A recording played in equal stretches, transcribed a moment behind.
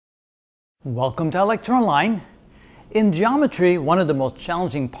Welcome to Lecture Online. In geometry, one of the most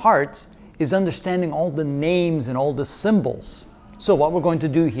challenging parts is understanding all the names and all the symbols. So what we're going to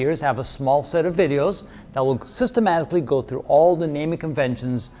do here is have a small set of videos that will systematically go through all the naming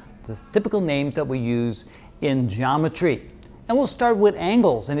conventions, the typical names that we use in geometry. And we'll start with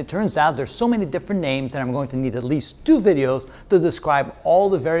angles, and it turns out there's so many different names that I'm going to need at least 2 videos to describe all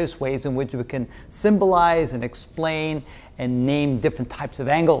the various ways in which we can symbolize and explain and name different types of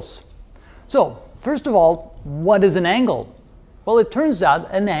angles. So, first of all, what is an angle? Well, it turns out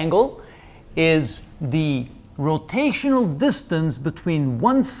an angle is the rotational distance between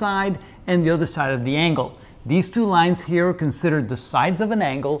one side and the other side of the angle. These 2 lines here are considered the sides of an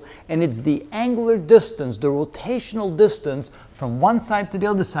angle, and it's the angular distance, the rotational distance from one side to the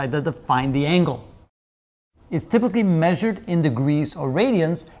other side that define the angle. It's typically measured in degrees or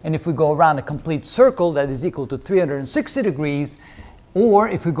radians, and if we go around a complete circle, that is equal to 360 degrees, or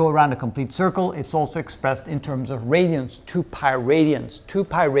if we go around a complete circle, it's also expressed in terms of radians, 2 pi radians. 2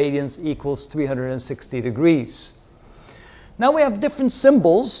 pi radians equals 360 degrees. Now we have different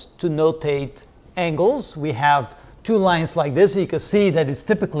symbols to notate angles. We have 2 lines like this. You can see that it's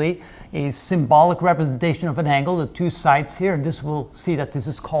typically a symbolic representation of an angle, the 2 sides here. And this will see that this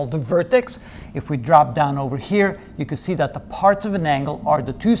is called the vertex. If we drop down over here, you can see that the parts of an angle are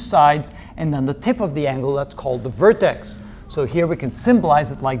the 2 sides, and then the tip of the angle, that's called the vertex. So here we can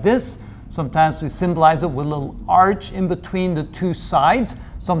symbolize it like this. Sometimes we symbolize it with a little arch in between the 2 sides.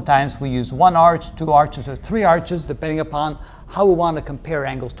 Sometimes we use 1 arch, 2 arches, or 3 arches, depending upon how we want to compare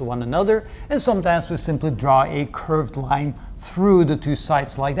angles to one another. And sometimes we simply draw a curved line through the 2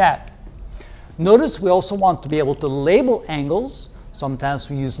 sides like that. Notice we also want to be able to label angles. Sometimes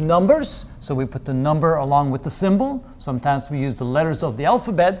we use numbers, so we put the number along with the symbol. Sometimes we use the letters of the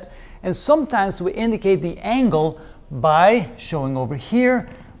alphabet. And sometimes we indicate the angle by showing over here.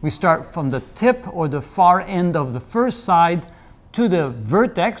 We start from the tip or the far end of the first side to the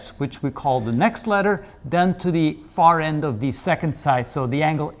vertex, which we call the next letter, then to the far end of the second side. So the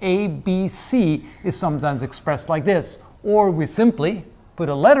angle ABC is sometimes expressed like this. Or we simply put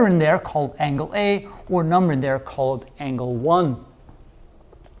a letter in there called angle A, or a number in there called angle 1.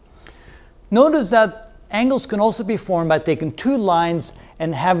 Notice that angles can also be formed by taking 2 lines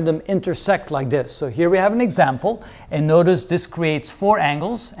and having them intersect like this. So here we have an example, and notice this creates 4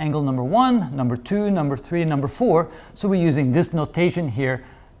 angles, angle number 1, number 2, number 3, and number 4. So we're using this notation here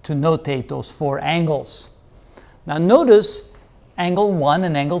to notate those 4 angles. Now notice angle 1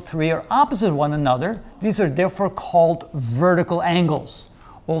 and angle 3 are opposite one another. These are therefore called vertical angles.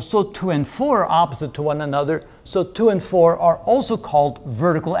 Also 2 and 4 are opposite to one another, so 2 and 4 are also called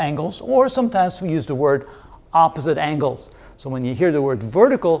vertical angles, or sometimes we use the word opposite angles. So when you hear the word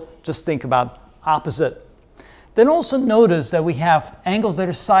vertical, just think about opposite. Then also notice that we have angles that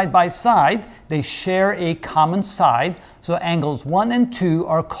are side by side. They share a common side. So angles 1 and 2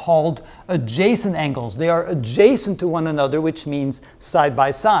 are called adjacent angles. They are adjacent to one another, which means side by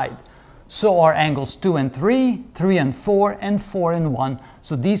side. So are angles 2 and 3, 3 and 4, and 4 and 1.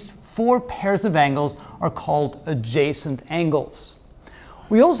 So these 4 pairs of angles are called adjacent angles.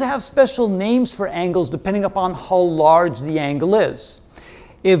 We also have special names for angles depending upon how large the angle is.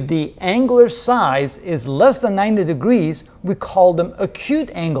 If the angular size is less than 90 degrees, we call them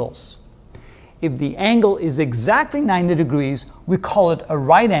acute angles. If the angle is exactly 90 degrees, we call it a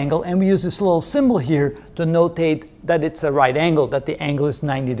right angle, and we use this little symbol here to notate that it's a right angle, that the angle is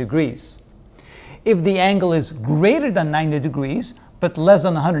 90 degrees. If the angle is greater than 90 degrees, but less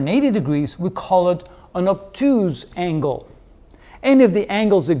than 180 degrees, we call it an obtuse angle. And if the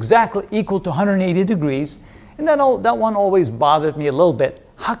angle is exactly equal to 180 degrees, and that one always bothered me a little bit.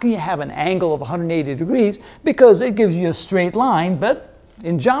 How can you have an angle of 180 degrees? Because it gives you a straight line, but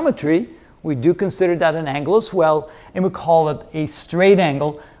in geometry, we do consider that an angle as well, and we call it a straight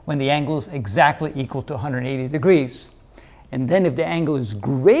angle when the angle is exactly equal to 180 degrees. And then if the angle is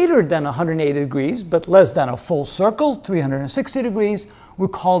greater than 180 degrees, but less than a full circle, 360 degrees, we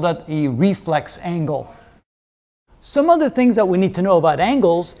call that a reflex angle. Some other things that we need to know about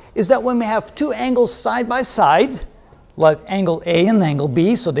angles is that when we have 2 angles side by side, like angle A and angle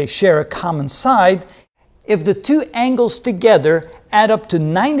B, so they share a common side, if the 2 angles together add up to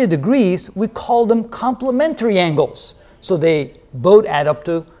 90 degrees, we call them complementary angles. So they both add up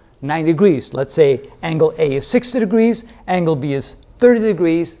to 90 degrees. Let's say angle A is 60 degrees, angle B is 30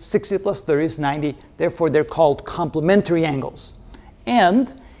 degrees, 60 plus 30 is 90, therefore they're called complementary angles.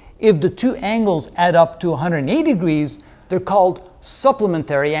 And if the 2 angles add up to 180 degrees, they're called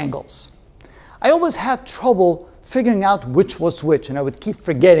supplementary angles. I always had trouble figuring out which was which, and I would keep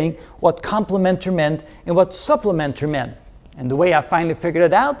forgetting what complementary meant and what supplementary meant. And the way I finally figured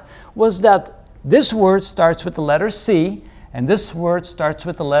it out was that this word starts with the letter C, and this word starts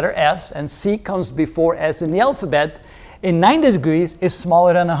with the letter S, and C comes before S in the alphabet. In 90 degrees is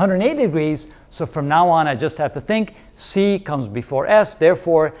smaller than 180 degrees, so from now on I just have to think C comes before S,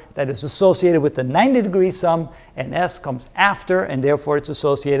 therefore that is associated with the 90-degree sum, and S comes after, and therefore it's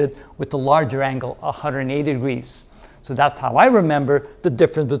associated with the larger angle, 180 degrees. So that's how I remember the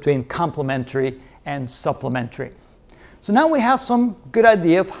difference between complementary and supplementary. So now we have some good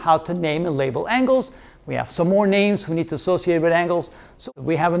idea of how to name and label angles. We have some more names we need to associate with angles. So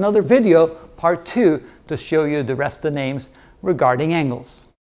we have another video, part 2, to show you the rest of the names regarding angles.